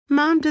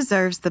Mom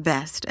deserves the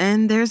best,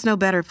 and there's no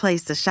better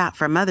place to shop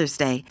for Mother's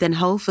Day than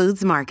Whole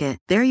Foods Market.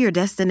 They're your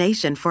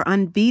destination for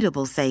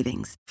unbeatable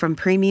savings, from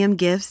premium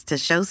gifts to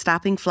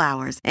show-stopping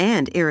flowers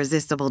and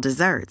irresistible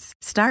desserts.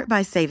 Start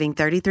by saving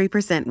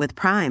 33% with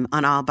Prime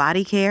on all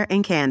body care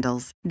and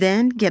candles.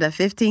 Then get a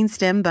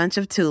 15-stem bunch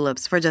of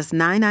tulips for just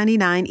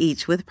 $9.99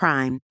 each with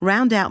Prime.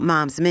 Round out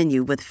Mom's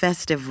menu with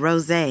festive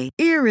rosé,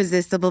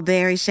 irresistible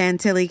berry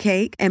chantilly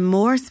cake, and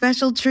more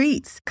special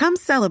treats. Come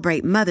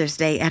celebrate Mother's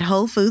Day at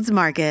Whole Foods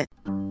Market.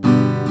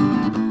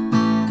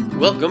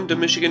 Welcome to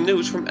Michigan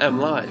News from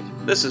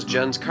MLive. This is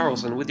Jens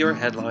Carlson with your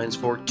headlines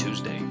for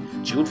Tuesday,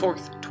 June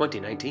 4th,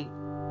 2019.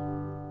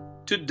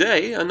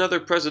 Today, another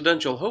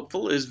presidential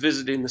hopeful is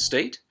visiting the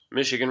state.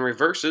 Michigan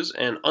reverses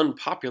an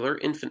unpopular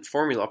infant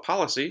formula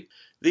policy.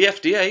 The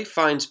FDA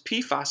finds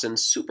PFAS in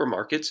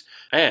supermarkets,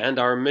 and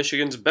our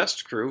Michigan's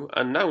Best crew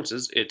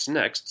announces its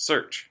next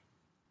search.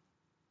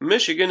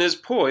 Michigan is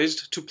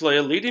poised to play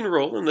a leading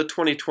role in the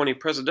 2020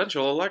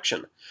 presidential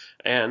election,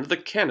 and the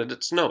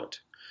candidates know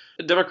it.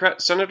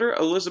 Democrat Senator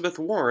Elizabeth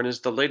Warren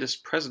is the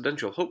latest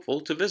presidential hopeful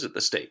to visit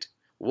the state.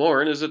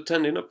 Warren is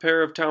attending a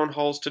pair of town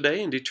halls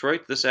today in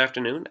Detroit this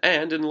afternoon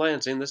and in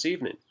Lansing this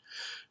evening.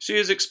 She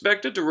is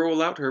expected to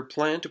roll out her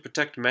plan to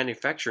protect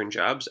manufacturing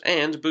jobs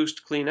and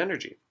boost clean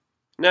energy.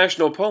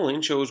 National polling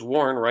shows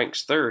Warren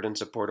ranks third in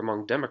support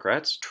among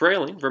Democrats,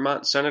 trailing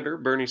Vermont Senator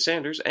Bernie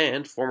Sanders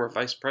and former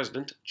Vice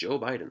President Joe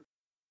Biden.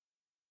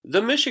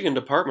 The Michigan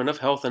Department of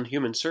Health and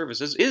Human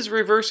Services is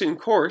reversing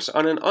course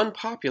on an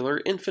unpopular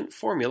infant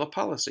formula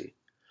policy.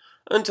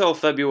 Until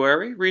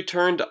February,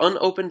 returned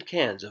unopened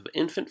cans of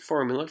infant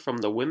formula from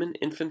the Women,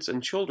 Infants,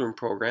 and Children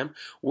program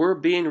were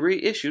being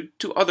reissued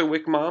to other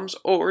WIC moms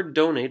or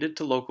donated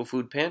to local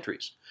food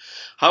pantries.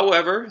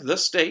 However, the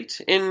state,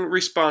 in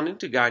responding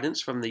to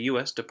guidance from the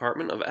U.S.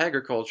 Department of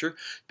Agriculture,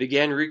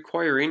 began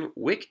requiring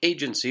WIC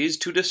agencies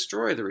to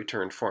destroy the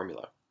returned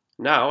formula.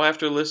 Now,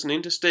 after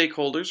listening to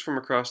stakeholders from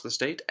across the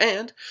state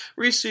and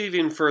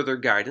receiving further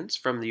guidance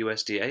from the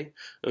USDA,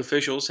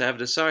 officials have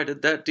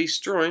decided that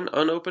destroying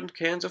unopened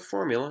cans of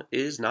formula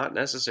is not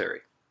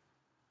necessary.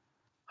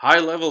 High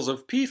levels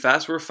of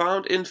PFAS were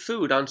found in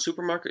food on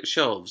supermarket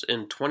shelves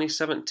in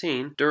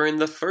 2017 during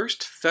the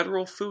first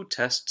federal food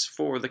tests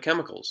for the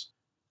chemicals.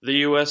 The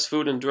U.S.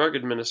 Food and Drug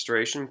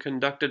Administration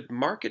conducted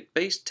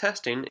market-based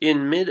testing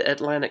in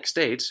mid-Atlantic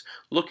states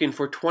looking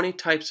for 20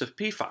 types of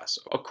PFAS,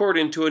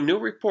 according to a new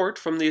report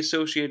from the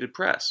Associated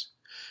Press.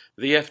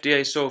 The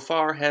FDA so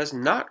far has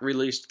not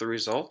released the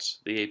results,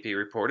 the AP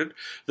reported,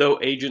 though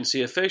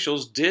agency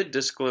officials did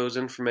disclose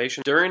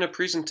information during a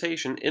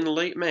presentation in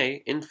late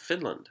May in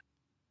Finland.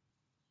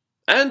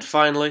 And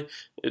finally,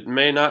 it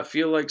may not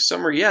feel like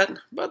summer yet,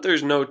 but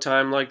there's no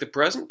time like the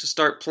present to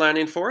start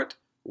planning for it.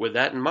 With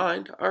that in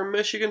mind, our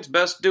Michigan's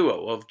Best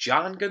duo of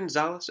John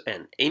Gonzalez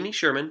and Amy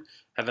Sherman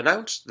have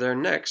announced their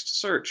next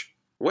search.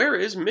 Where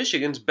is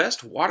Michigan's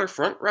best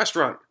waterfront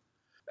restaurant?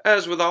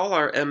 As with all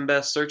our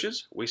MBest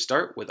searches, we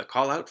start with a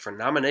call out for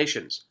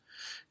nominations.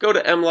 Go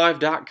to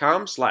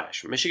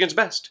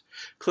mlive.com/MichigansBest.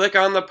 Click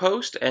on the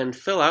post and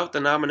fill out the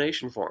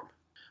nomination form.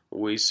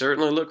 We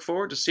certainly look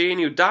forward to seeing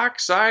you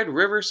dockside,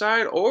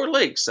 riverside, or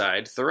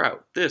lakeside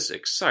throughout this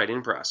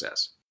exciting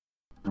process.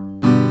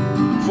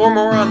 For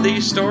more on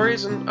these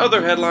stories and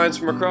other headlines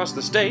from across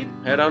the state,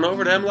 head on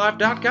over to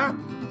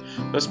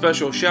mlive.com. A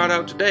special shout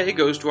out today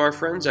goes to our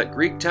friends at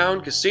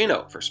Greektown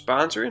Casino for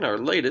sponsoring our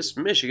latest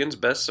Michigan's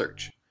Best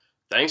search.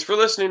 Thanks for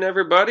listening,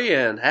 everybody,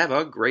 and have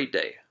a great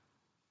day.